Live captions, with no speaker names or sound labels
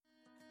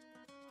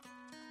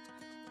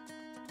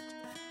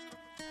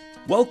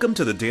Welcome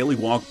to the Daily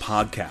Walk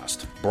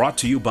Podcast, brought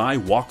to you by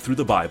Walk Through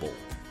the Bible.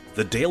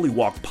 The Daily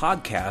Walk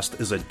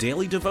Podcast is a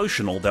daily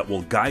devotional that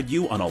will guide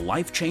you on a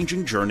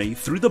life-changing journey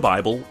through the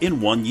Bible in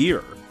 1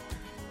 year.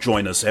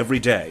 Join us every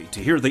day to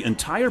hear the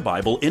entire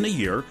Bible in a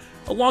year,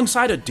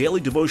 alongside a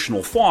daily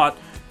devotional thought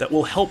that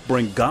will help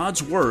bring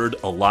God's Word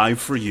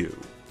alive for you.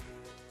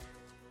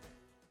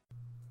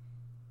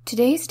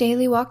 Today's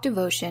Daily Walk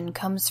devotion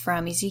comes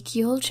from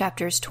Ezekiel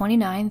chapters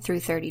 29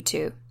 through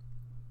 32.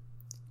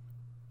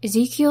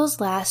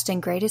 Ezekiel's last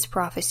and greatest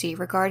prophecy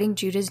regarding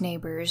Judah's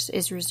neighbors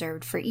is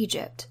reserved for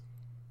Egypt.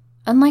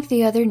 Unlike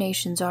the other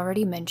nations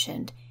already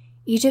mentioned,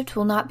 Egypt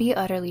will not be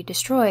utterly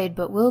destroyed,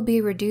 but will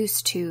be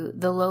reduced to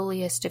the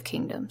lowliest of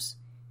kingdoms.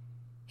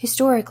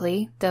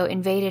 Historically, though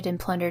invaded and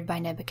plundered by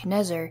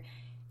Nebuchadnezzar,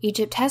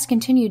 Egypt has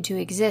continued to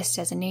exist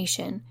as a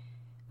nation,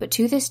 but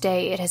to this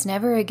day it has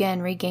never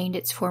again regained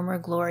its former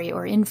glory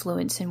or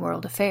influence in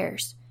world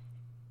affairs.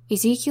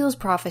 Ezekiel's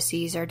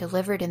prophecies are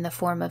delivered in the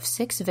form of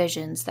 6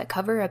 visions that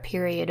cover a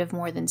period of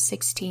more than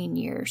 16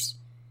 years.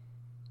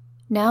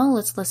 Now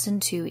let's listen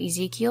to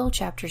Ezekiel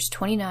chapters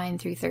 29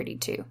 through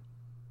 32.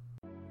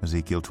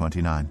 Ezekiel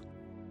 29.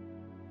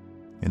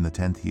 In the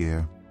 10th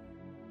year,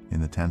 in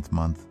the 10th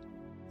month,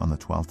 on the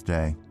 12th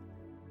day,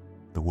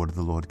 the word of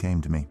the Lord came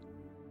to me.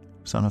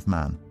 Son of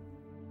man,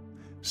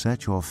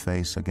 set your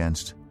face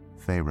against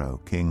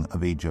Pharaoh, king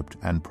of Egypt,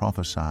 and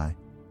prophesy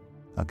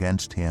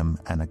against him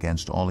and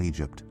against all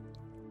Egypt.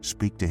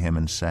 Speak to him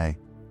and say,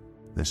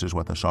 This is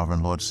what the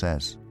sovereign Lord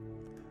says.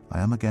 I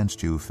am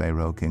against you,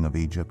 Pharaoh, king of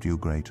Egypt, you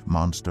great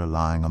monster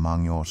lying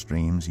among your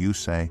streams. You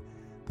say,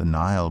 The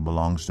Nile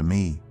belongs to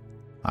me.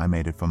 I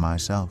made it for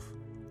myself.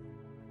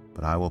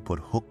 But I will put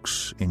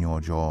hooks in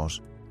your jaws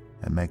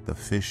and make the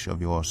fish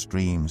of your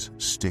streams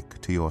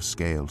stick to your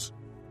scales.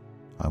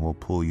 I will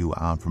pull you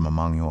out from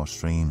among your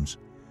streams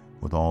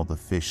with all the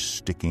fish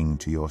sticking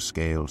to your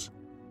scales.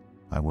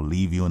 I will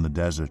leave you in the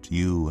desert,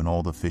 you and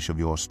all the fish of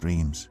your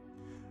streams.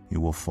 You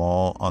will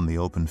fall on the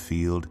open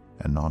field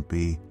and not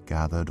be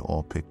gathered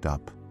or picked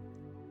up.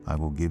 I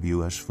will give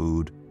you as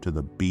food to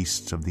the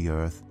beasts of the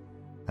earth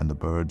and the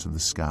birds of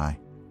the sky.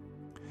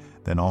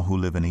 Then all who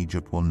live in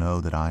Egypt will know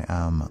that I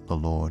am the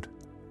Lord.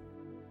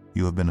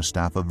 You have been a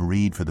staff of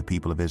reed for the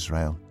people of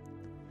Israel.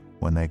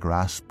 When they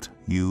grasped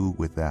you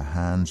with their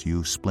hands,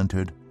 you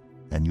splintered,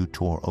 and you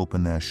tore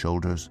open their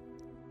shoulders.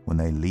 When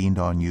they leaned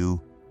on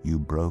you, you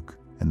broke,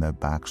 and their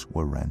backs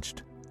were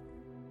wrenched.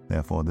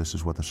 Therefore this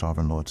is what the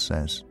sovereign Lord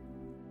says.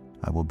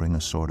 I will bring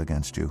a sword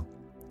against you,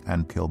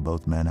 and kill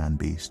both man and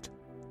beast.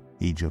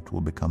 Egypt will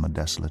become a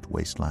desolate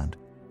wasteland.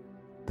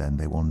 Then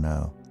they will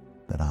know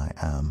that I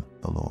am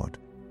the Lord.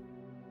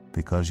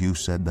 Because you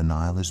said, The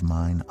Nile is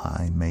mine,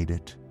 I made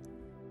it.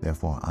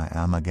 Therefore I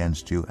am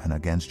against you and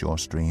against your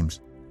streams.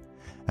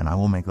 And I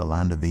will make the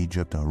land of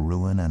Egypt a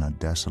ruin and a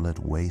desolate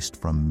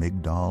waste from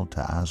Migdol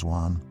to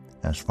Aswan,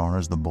 as far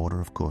as the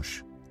border of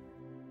Cush.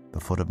 The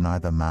foot of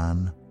neither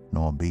man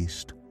nor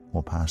beast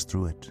will pass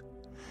through it.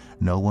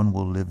 No one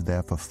will live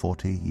there for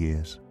 40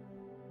 years.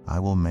 I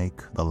will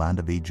make the land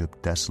of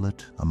Egypt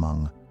desolate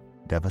among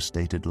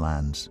devastated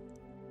lands,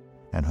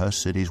 and her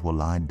cities will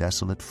lie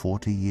desolate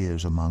 40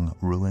 years among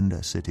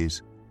ruined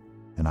cities,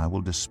 and I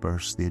will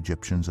disperse the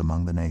Egyptians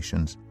among the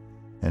nations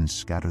and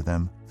scatter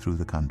them through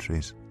the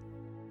countries.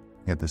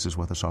 Yet this is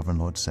what the sovereign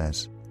Lord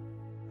says.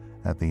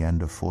 At the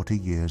end of 40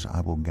 years I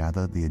will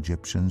gather the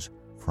Egyptians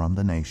from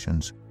the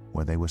nations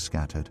where they were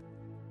scattered.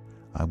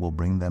 I will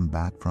bring them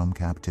back from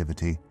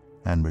captivity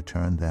and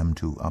return them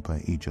to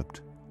Upper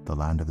Egypt, the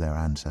land of their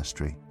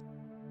ancestry.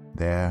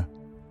 There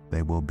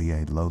they will be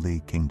a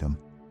lowly kingdom.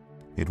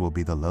 It will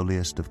be the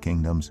lowliest of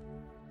kingdoms,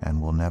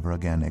 and will never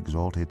again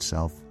exalt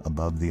itself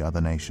above the other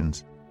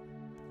nations.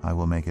 I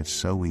will make it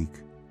so weak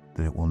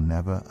that it will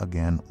never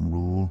again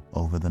rule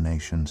over the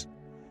nations.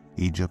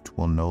 Egypt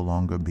will no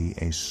longer be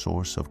a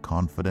source of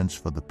confidence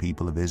for the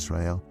people of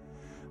Israel,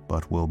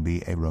 but will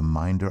be a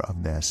reminder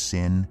of their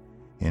sin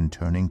in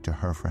turning to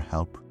her for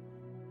help.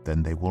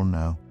 Then they will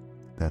know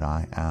that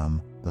I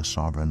am the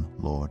sovereign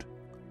Lord.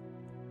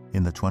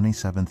 In the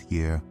 27th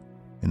year,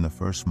 in the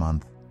 1st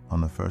month,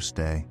 on the 1st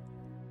day,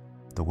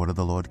 the word of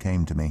the Lord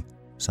came to me.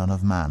 Son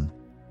of man,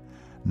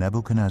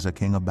 Nebuchadnezzar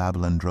king of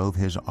Babylon drove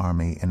his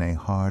army in a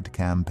hard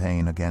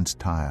campaign against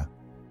Tyre.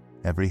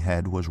 Every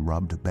head was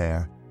rubbed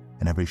bare,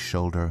 and every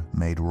shoulder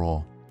made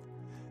raw.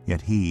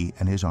 Yet he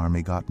and his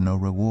army got no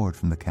reward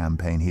from the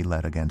campaign he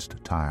led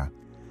against Tyre.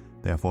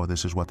 Therefore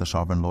this is what the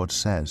sovereign Lord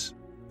says.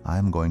 I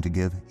am going to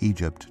give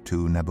Egypt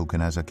to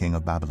Nebuchadnezzar king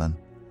of Babylon,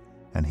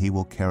 and he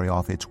will carry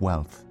off its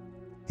wealth.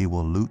 He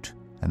will loot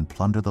and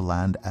plunder the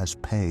land as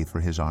pay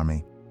for his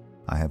army.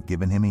 I have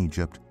given him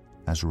Egypt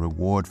as a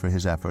reward for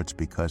his efforts,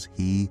 because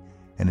he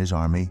and his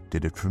army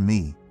did it for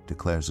me,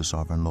 declares the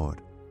sovereign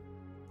Lord.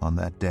 On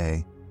that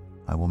day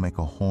I will make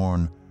a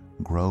horn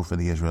grow for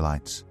the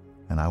Israelites,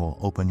 and I will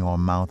open your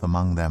mouth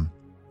among them.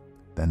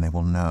 Then they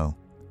will know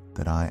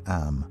that I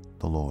am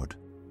the Lord.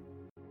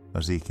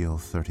 Ezekiel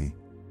 30.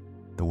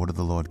 The word of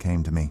the Lord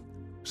came to me.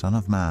 Son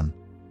of man,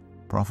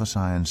 prophesy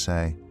and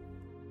say,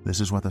 This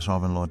is what the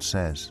Sovereign Lord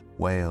says.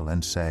 Wail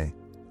and say,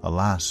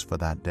 Alas for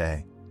that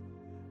day!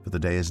 For the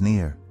day is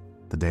near,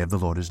 the day of the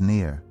Lord is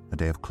near, a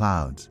day of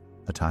clouds,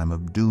 a time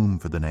of doom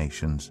for the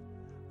nations.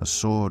 A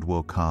sword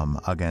will come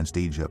against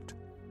Egypt,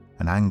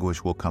 and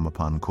anguish will come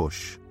upon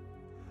Cush.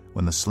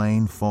 When the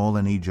slain fall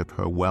in Egypt,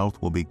 her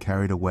wealth will be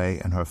carried away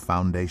and her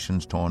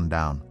foundations torn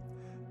down.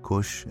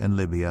 Cush and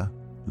Libya,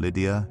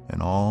 Lydia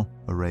and all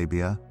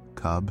Arabia,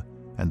 Cub,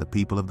 and the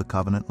people of the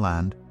covenant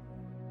land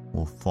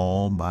will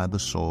fall by the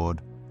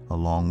sword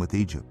along with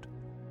Egypt.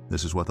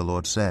 This is what the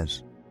Lord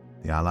says.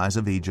 The allies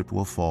of Egypt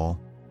will fall,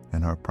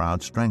 and her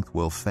proud strength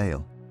will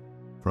fail.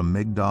 From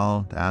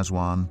Migdol to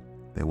Aswan,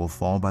 they will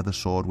fall by the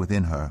sword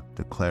within her,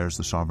 declares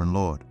the Sovereign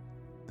Lord.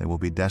 They will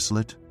be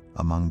desolate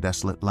among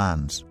desolate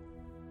lands,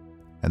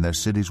 and their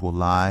cities will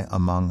lie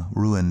among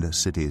ruined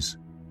cities.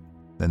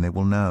 Then they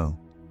will know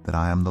that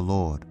I am the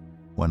Lord,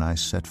 when I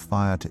set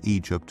fire to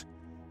Egypt,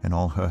 and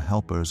all her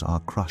helpers are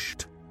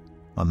crushed.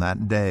 On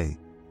that day,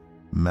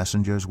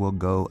 messengers will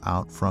go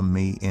out from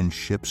me in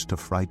ships to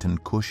frighten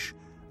Cush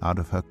out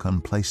of her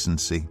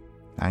complacency.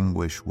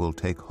 Anguish will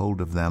take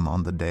hold of them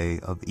on the day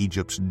of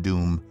Egypt's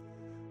doom,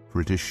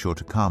 for it is sure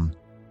to come.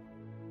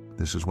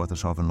 This is what the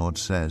Sovereign Lord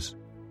says.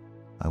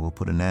 I will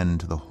put an end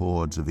to the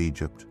hordes of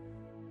Egypt.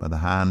 By the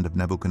hand of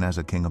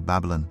Nebuchadnezzar, king of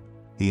Babylon,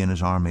 he and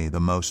his army, the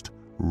most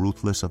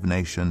ruthless of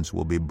nations,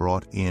 will be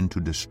brought in to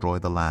destroy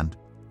the land.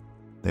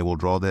 They will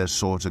draw their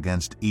swords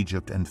against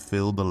Egypt and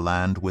fill the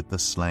land with the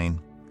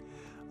slain.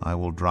 I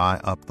will dry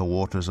up the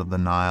waters of the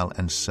Nile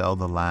and sell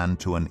the land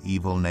to an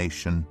evil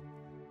nation.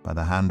 By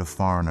the hand of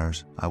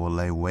foreigners I will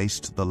lay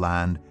waste the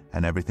land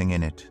and everything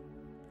in it.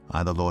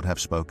 I, the Lord, have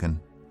spoken.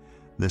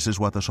 This is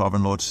what the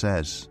Sovereign Lord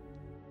says.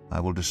 I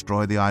will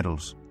destroy the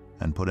idols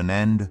and put an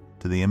end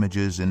to the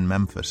images in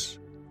Memphis.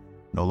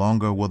 No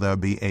longer will there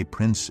be a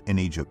prince in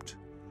Egypt,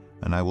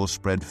 and I will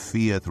spread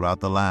fear throughout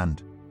the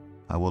land.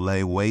 I will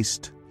lay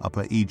waste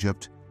Upper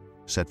Egypt,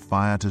 set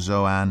fire to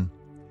Zoan,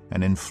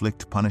 and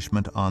inflict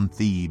punishment on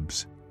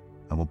Thebes.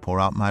 I will pour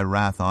out my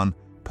wrath on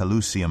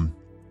Pelusium,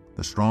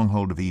 the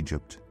stronghold of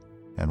Egypt,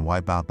 and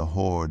wipe out the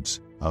hordes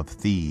of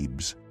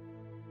Thebes.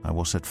 I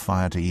will set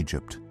fire to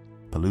Egypt.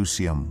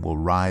 Pelusium will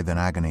writhe in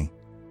agony.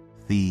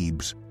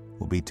 Thebes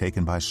will be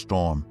taken by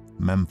storm.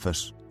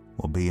 Memphis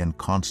will be in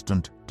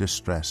constant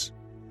distress.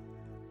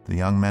 The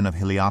young men of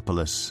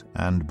Heliopolis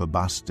and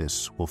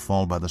Bubastis will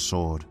fall by the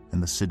sword,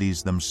 and the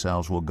cities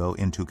themselves will go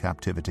into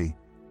captivity.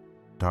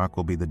 Dark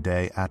will be the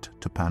day at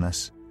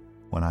Tapanhes,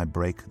 when I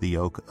break the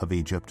yoke of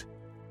Egypt.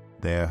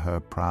 There her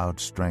proud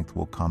strength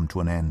will come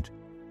to an end.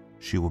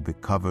 She will be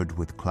covered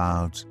with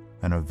clouds,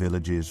 and her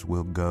villages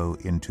will go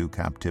into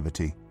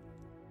captivity.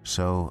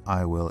 So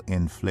I will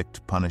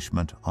inflict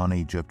punishment on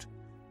Egypt,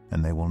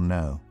 and they will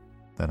know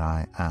that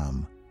I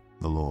am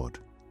the Lord.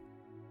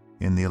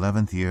 In the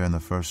 11th year, in the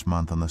 1st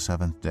month, on the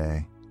 7th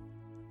day,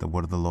 the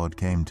word of the Lord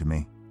came to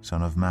me,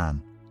 Son of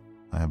man,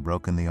 I have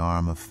broken the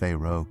arm of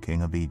Pharaoh,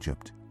 king of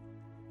Egypt.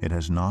 It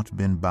has not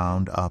been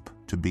bound up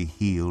to be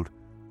healed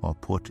or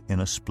put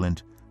in a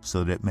splint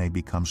so that it may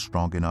become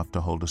strong enough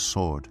to hold a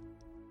sword.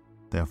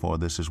 Therefore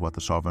this is what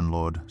the Sovereign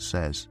Lord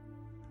says.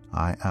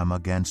 I am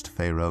against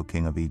Pharaoh,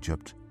 king of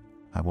Egypt.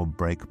 I will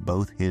break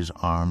both his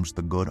arms,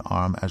 the good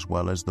arm as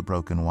well as the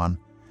broken one,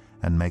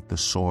 and make the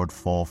sword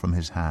fall from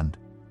his hand.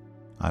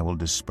 I will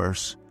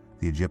disperse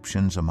the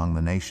Egyptians among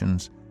the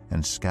nations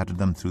and scatter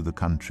them through the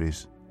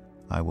countries.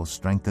 I will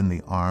strengthen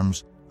the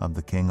arms of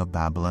the king of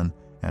Babylon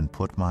and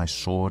put my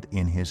sword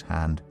in his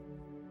hand.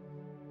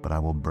 But I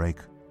will break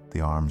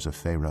the arms of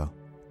Pharaoh,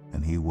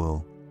 and he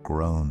will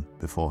groan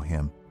before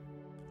him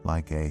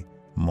like a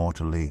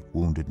mortally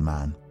wounded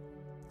man.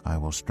 I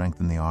will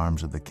strengthen the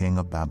arms of the king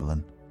of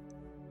Babylon,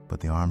 but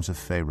the arms of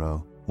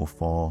Pharaoh will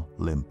fall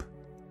limp.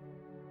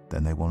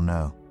 Then they will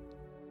know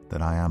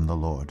that I am the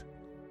Lord,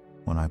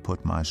 when I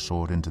put my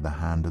sword into the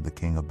hand of the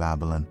king of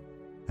Babylon,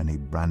 and he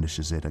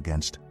brandishes it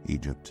against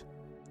Egypt.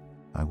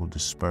 I will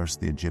disperse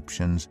the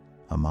Egyptians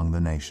among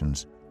the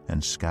nations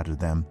and scatter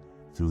them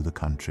through the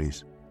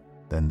countries.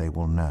 Then they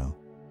will know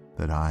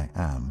that I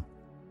am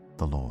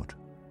the Lord.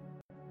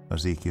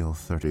 Ezekiel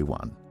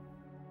 31.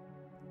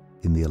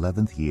 In the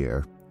 11th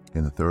year,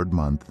 in the 3rd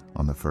month,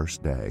 on the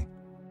 1st day,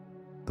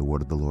 the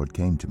word of the Lord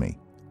came to me,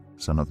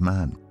 Son of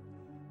man,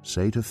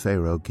 say to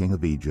Pharaoh, king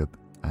of Egypt,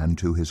 and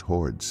to his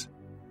hordes,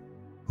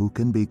 who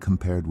can be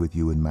compared with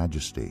you in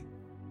majesty?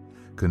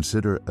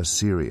 Consider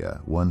Assyria,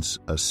 once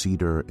a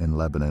cedar in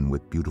Lebanon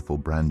with beautiful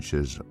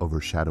branches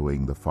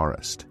overshadowing the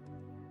forest.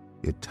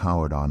 It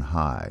towered on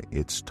high,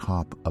 its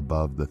top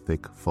above the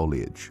thick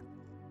foliage.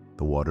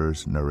 The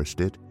waters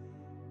nourished it.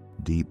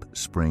 Deep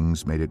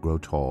springs made it grow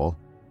tall.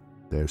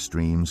 Their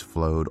streams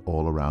flowed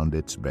all around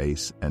its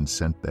base and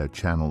sent their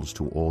channels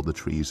to all the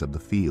trees of the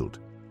field.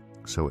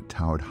 So it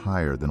towered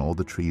higher than all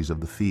the trees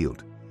of the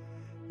field.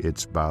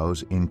 Its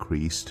boughs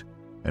increased,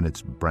 and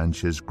its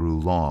branches grew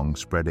long,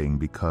 spreading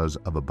because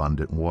of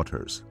abundant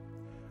waters.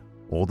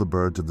 All the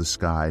birds of the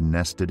sky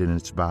nested in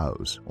its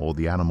boughs. All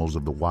the animals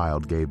of the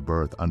wild gave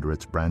birth under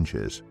its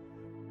branches.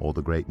 All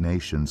the great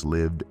nations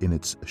lived in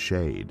its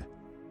shade.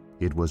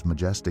 It was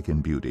majestic in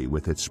beauty,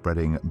 with its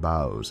spreading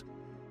boughs,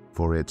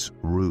 for its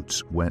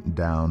roots went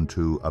down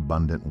to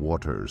abundant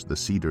waters. The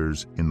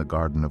cedars in the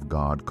garden of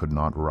God could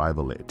not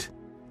rival it,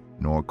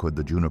 nor could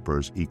the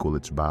junipers equal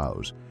its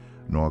boughs,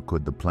 nor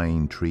could the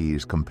plane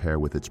trees compare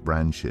with its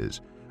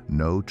branches.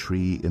 No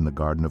tree in the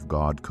garden of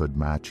God could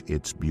match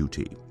its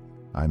beauty.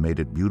 I made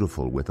it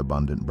beautiful with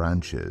abundant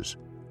branches,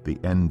 the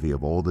envy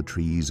of all the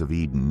trees of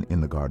Eden in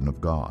the garden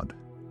of God.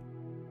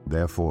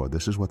 Therefore,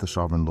 this is what the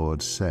Sovereign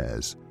Lord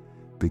says: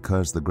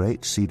 because the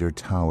great cedar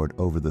towered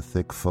over the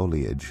thick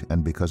foliage,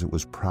 and because it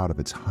was proud of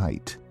its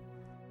height,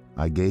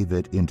 I gave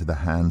it into the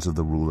hands of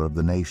the ruler of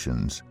the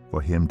nations,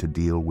 for him to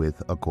deal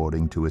with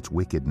according to its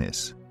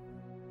wickedness.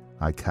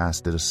 I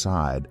cast it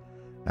aside,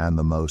 and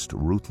the most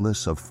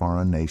ruthless of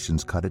foreign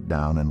nations cut it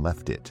down and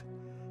left it.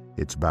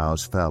 Its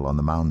boughs fell on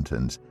the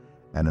mountains,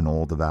 and in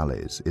all the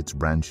valleys. Its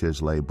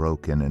branches lay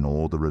broken in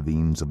all the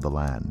ravines of the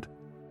land.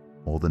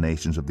 All the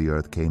nations of the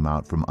earth came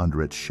out from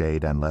under its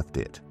shade and left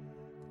it.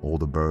 All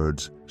the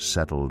birds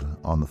settled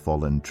on the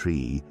fallen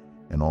tree,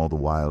 and all the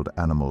wild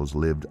animals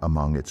lived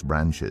among its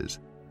branches.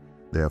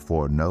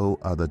 Therefore no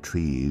other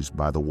trees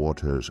by the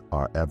waters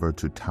are ever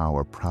to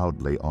tower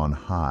proudly on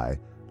high,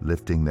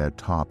 lifting their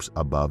tops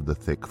above the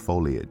thick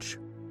foliage.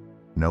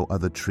 No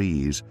other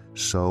trees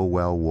so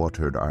well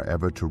watered are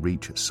ever to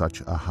reach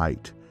such a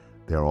height.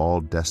 They are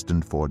all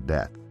destined for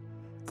death,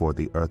 for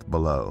the earth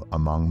below,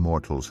 among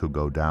mortals who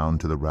go down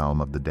to the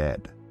realm of the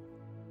dead.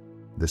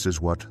 This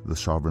is what the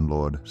Sovereign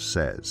Lord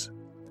says: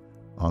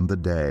 on the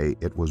day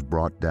it was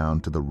brought down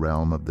to the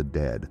realm of the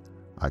dead,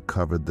 I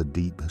covered the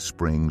deep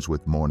springs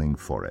with mourning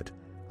for it.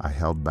 I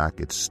held back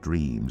its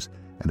streams,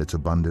 and its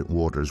abundant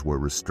waters were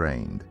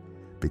restrained.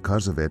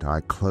 Because of it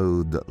I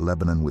clothed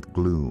Lebanon with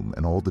gloom,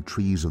 and all the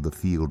trees of the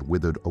field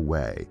withered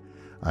away.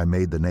 I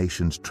made the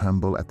nations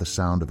tremble at the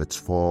sound of its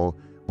fall,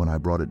 when I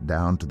brought it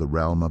down to the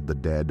realm of the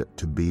dead,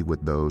 to be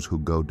with those who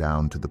go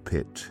down to the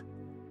pit.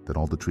 Then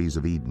all the trees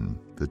of Eden,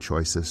 the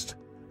choicest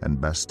and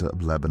best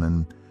of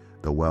Lebanon,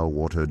 the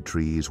well-watered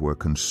trees, were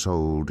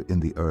consoled in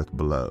the earth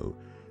below.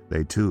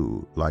 They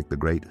too, like the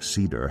great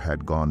cedar,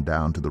 had gone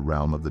down to the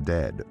realm of the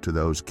dead, to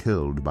those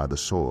killed by the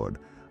sword,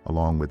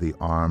 along with the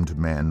armed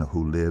men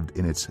who lived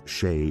in its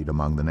shade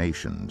among the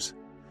nations.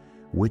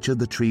 Which of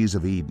the trees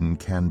of Eden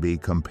can be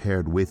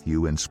compared with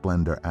you in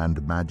splendor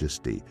and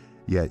majesty?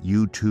 Yet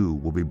you too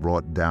will be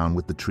brought down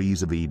with the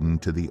trees of Eden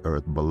to the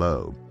earth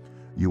below.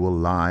 You will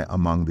lie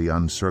among the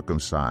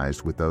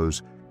uncircumcised with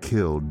those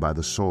killed by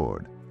the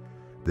sword.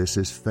 This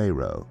is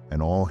Pharaoh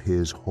and all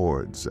his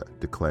hordes,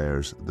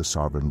 declares the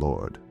Sovereign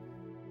Lord.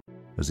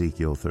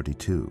 Ezekiel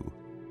 32.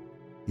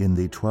 In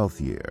the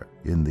 12th year,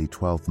 in the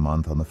 12th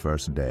month, on the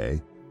first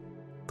day,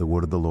 the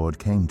word of the Lord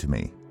came to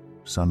me: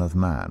 Son of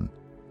man,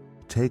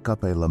 take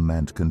up a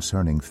lament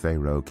concerning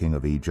Pharaoh king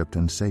of Egypt,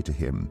 and say to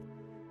him,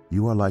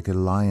 You are like a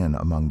lion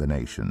among the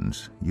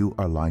nations. You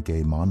are like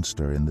a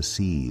monster in the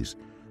seas,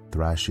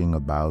 thrashing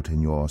about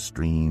in your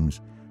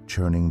streams,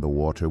 churning the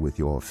water with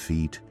your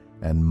feet,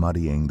 and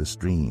muddying the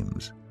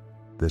streams.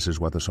 This is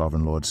what the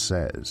Sovereign Lord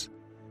says: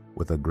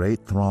 With a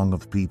great throng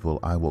of people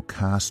I will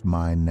cast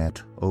my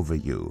net over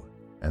you,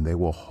 and they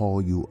will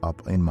haul you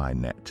up in my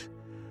net.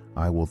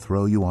 I will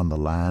throw you on the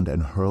land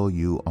and hurl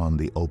you on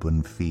the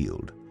open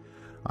field.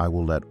 I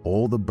will let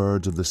all the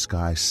birds of the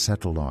sky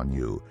settle on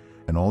you,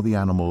 and all the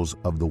animals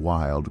of the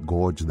wild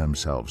gorge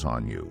themselves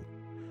on you.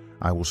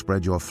 I will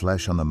spread your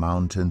flesh on the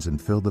mountains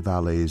and fill the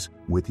valleys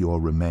with your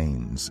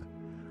remains.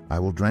 I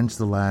will drench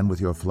the land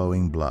with your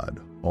flowing blood,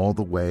 all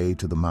the way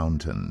to the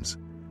mountains,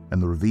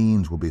 and the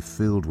ravines will be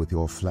filled with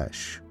your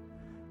flesh.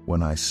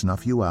 When I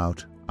snuff you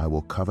out, I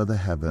will cover the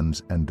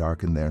heavens and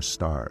darken their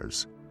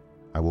stars.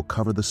 I will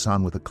cover the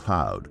sun with a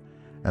cloud,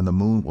 and the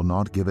moon will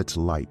not give its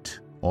light.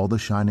 All the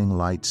shining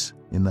lights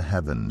in the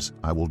heavens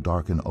I will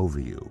darken over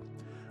you.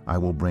 I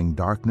will bring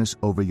darkness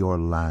over your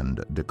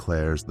land,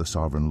 declares the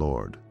Sovereign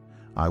Lord.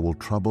 I will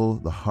trouble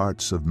the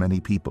hearts of many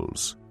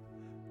peoples.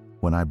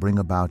 When I bring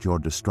about your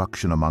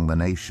destruction among the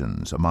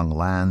nations, among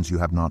lands you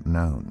have not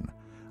known,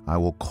 I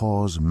will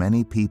cause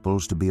many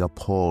peoples to be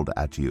appalled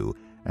at you,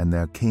 and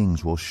their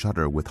kings will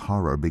shudder with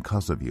horror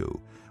because of you,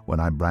 when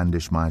I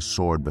brandish my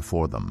sword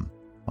before them.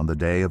 On the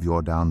day of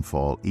your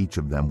downfall, each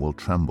of them will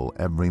tremble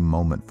every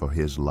moment for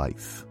his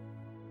life.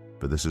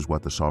 For this is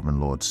what the Sovereign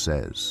Lord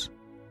says: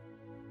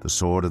 The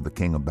sword of the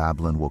king of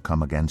Babylon will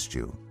come against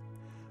you.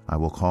 I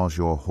will cause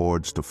your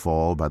hordes to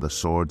fall by the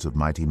swords of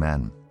mighty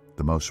men,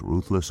 the most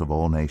ruthless of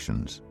all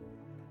nations.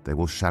 They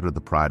will shatter the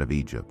pride of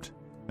Egypt,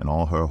 and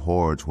all her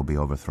hordes will be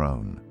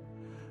overthrown.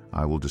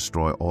 I will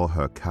destroy all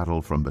her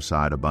cattle from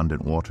beside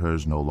abundant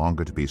waters, no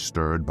longer to be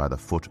stirred by the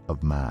foot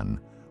of man,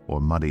 or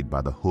muddied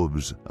by the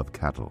hooves of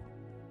cattle.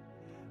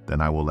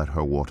 Then I will let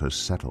her waters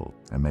settle,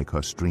 and make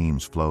her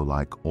streams flow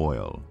like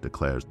oil,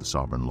 declares the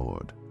Sovereign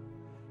Lord.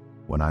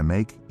 When I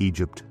make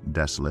Egypt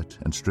desolate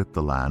and strip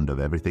the land of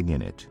everything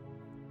in it,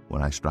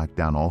 when I strike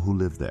down all who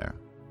live there,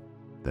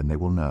 then they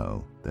will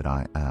know that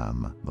I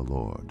am the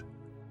Lord.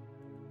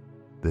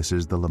 This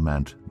is the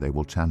lament they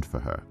will chant for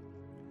her.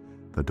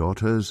 The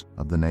daughters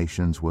of the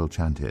nations will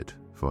chant it,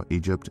 For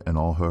Egypt and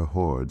all her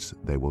hordes,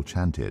 they will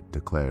chant it,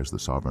 declares the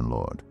sovereign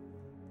Lord.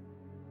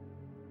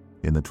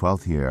 In the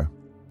 12th year,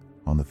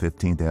 on the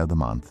 15th day of the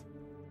month,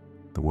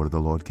 the word of the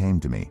Lord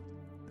came to me,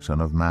 Son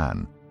of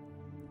man,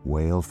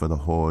 wail for the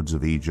hordes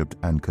of Egypt,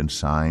 and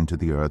consign to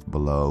the earth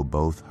below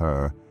both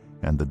her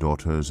and the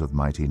daughters of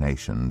mighty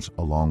nations,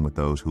 along with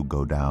those who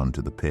go down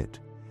to the pit.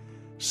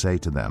 Say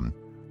to them,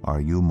 Are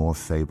you more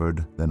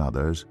favored than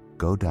others?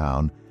 Go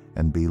down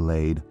and be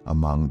laid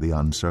among the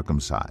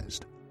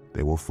uncircumcised.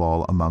 They will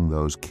fall among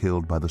those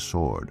killed by the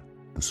sword.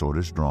 The sword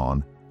is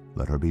drawn,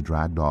 let her be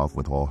dragged off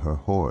with all her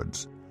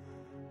hordes.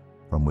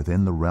 From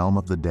within the realm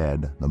of the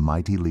dead, the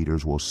mighty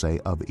leaders will say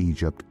of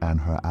Egypt and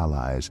her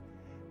allies,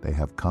 They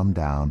have come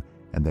down,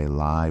 and they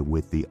lie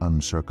with the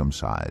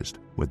uncircumcised,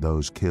 with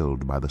those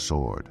killed by the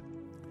sword.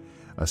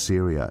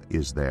 Assyria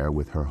is there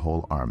with her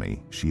whole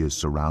army. She is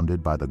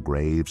surrounded by the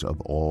graves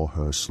of all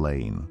her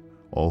slain,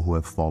 all who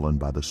have fallen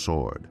by the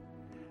sword.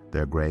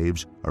 Their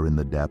graves are in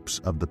the depths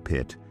of the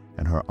pit,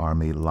 and her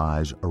army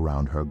lies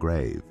around her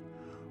grave.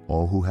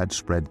 All who had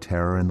spread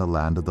terror in the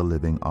land of the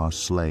living are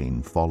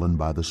slain, fallen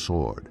by the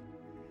sword.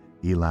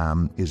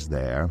 Elam is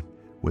there,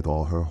 with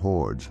all her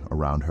hordes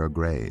around her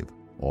grave.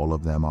 All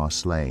of them are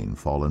slain,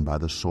 fallen by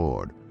the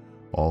sword.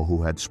 All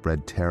who had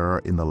spread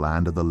terror in the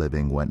land of the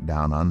living went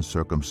down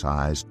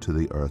uncircumcised to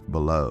the earth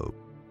below.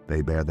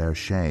 They bear their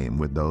shame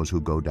with those who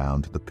go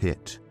down to the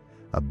pit.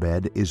 A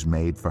bed is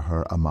made for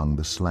her among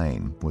the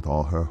slain, with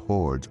all her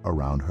hordes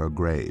around her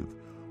grave.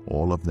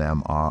 All of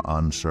them are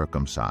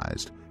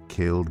uncircumcised,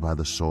 killed by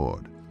the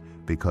sword.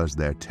 Because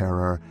their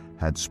terror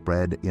had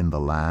spread in the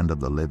land of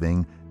the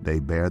living, they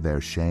bear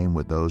their shame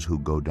with those who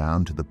go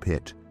down to the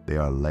pit. They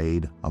are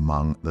laid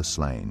among the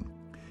slain.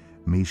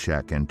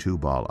 Meshech and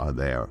Tubal are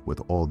there,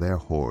 with all their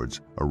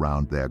hordes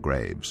around their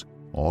graves.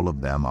 All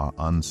of them are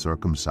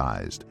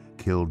uncircumcised,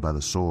 killed by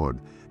the sword,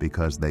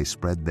 because they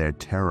spread their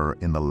terror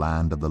in the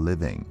land of the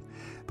living.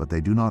 But they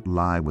do not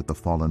lie with the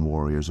fallen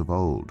warriors of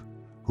old,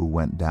 who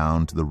went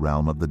down to the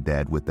realm of the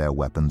dead with their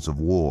weapons of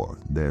war,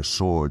 their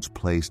swords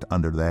placed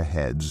under their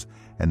heads,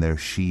 and their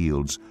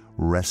shields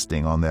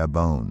resting on their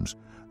bones,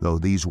 though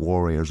these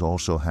warriors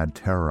also had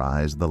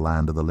terrorized the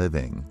land of the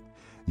living.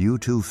 You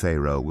too,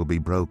 Pharaoh, will be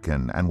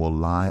broken, and will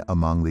lie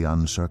among the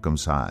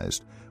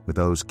uncircumcised, with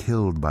those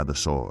killed by the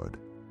sword.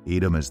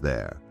 Edom is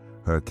there,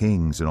 her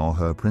kings and all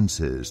her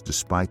princes.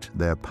 Despite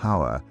their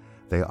power,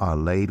 they are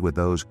laid with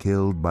those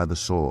killed by the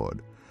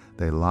sword.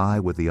 They lie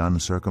with the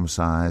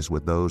uncircumcised,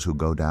 with those who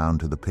go down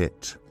to the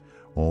pit.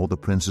 All the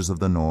princes of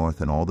the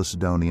north and all the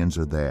Sidonians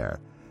are there.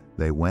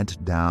 They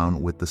went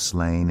down with the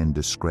slain in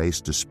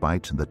disgrace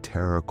despite the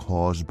terror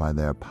caused by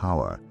their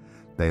power.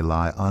 They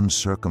lie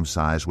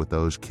uncircumcised with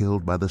those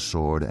killed by the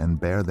sword, and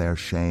bear their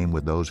shame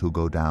with those who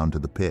go down to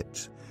the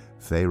pit.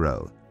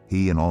 Pharaoh,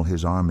 he and all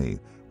his army,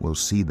 will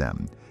see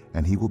them,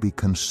 and he will be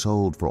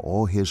consoled for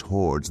all his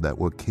hordes that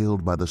were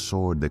killed by the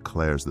sword,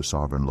 declares the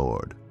sovereign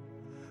Lord.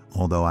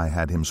 Although I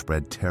had him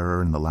spread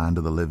terror in the land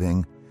of the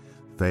living,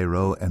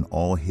 Pharaoh and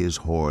all his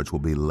hordes will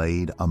be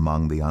laid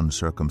among the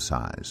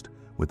uncircumcised,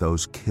 with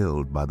those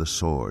killed by the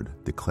sword,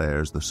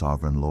 declares the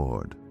sovereign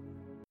Lord.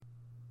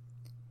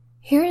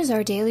 Here is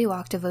our Daily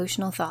Walk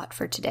devotional thought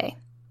for today.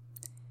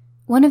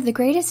 One of the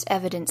greatest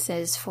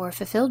evidences for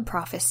fulfilled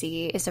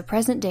prophecy is a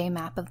present-day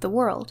map of the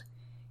world.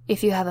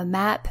 If you have a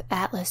map,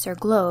 atlas, or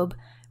globe,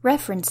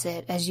 reference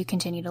it as you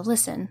continue to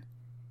listen.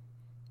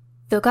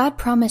 Though God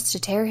promised to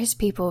tear his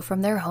people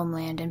from their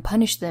homeland and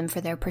punish them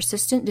for their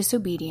persistent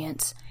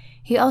disobedience,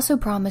 he also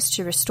promised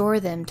to restore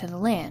them to the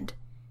land.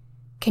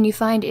 Can you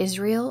find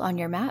Israel on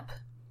your map?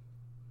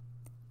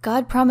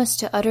 God promised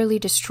to utterly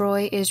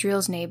destroy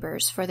Israel's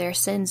neighbors for their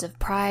sins of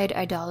pride,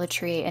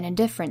 idolatry, and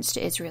indifference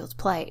to Israel's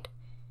plight.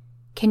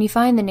 Can you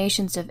find the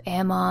nations of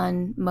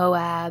Ammon,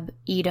 Moab,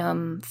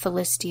 Edom,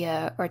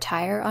 Philistia, or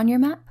Tyre on your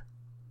map?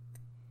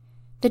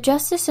 The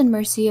justice and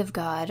mercy of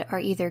God are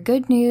either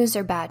good news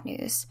or bad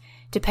news,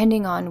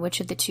 depending on which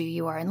of the two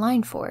you are in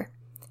line for.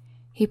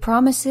 He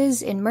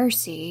promises in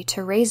mercy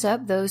to raise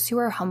up those who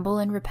are humble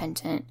and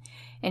repentant,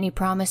 and he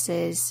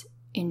promises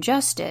in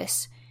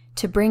justice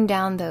to bring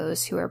down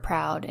those who are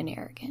proud and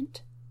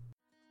arrogant.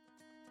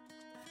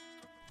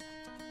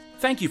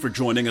 Thank you for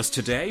joining us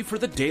today for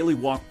the Daily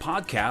Walk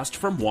podcast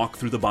from Walk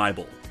Through the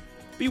Bible.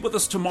 Be with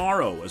us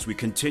tomorrow as we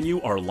continue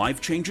our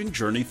life-changing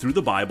journey through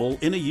the Bible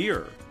in a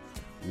year.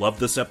 Love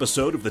this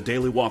episode of the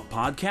Daily Walk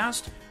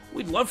podcast?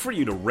 We'd love for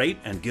you to rate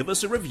and give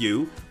us a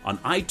review on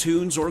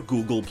iTunes or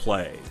Google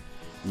Play.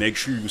 Make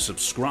sure you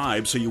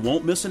subscribe so you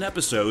won't miss an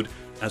episode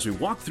as we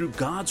walk through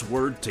God's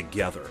Word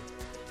together.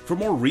 For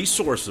more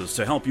resources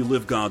to help you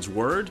live God's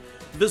Word,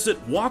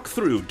 visit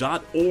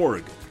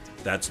walkthrough.org.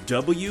 That's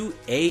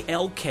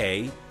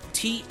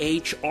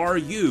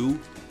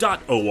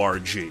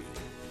WALKTHRU.org.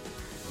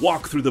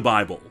 Walk through the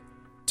Bible.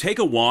 Take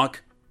a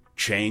walk,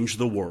 change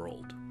the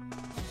world.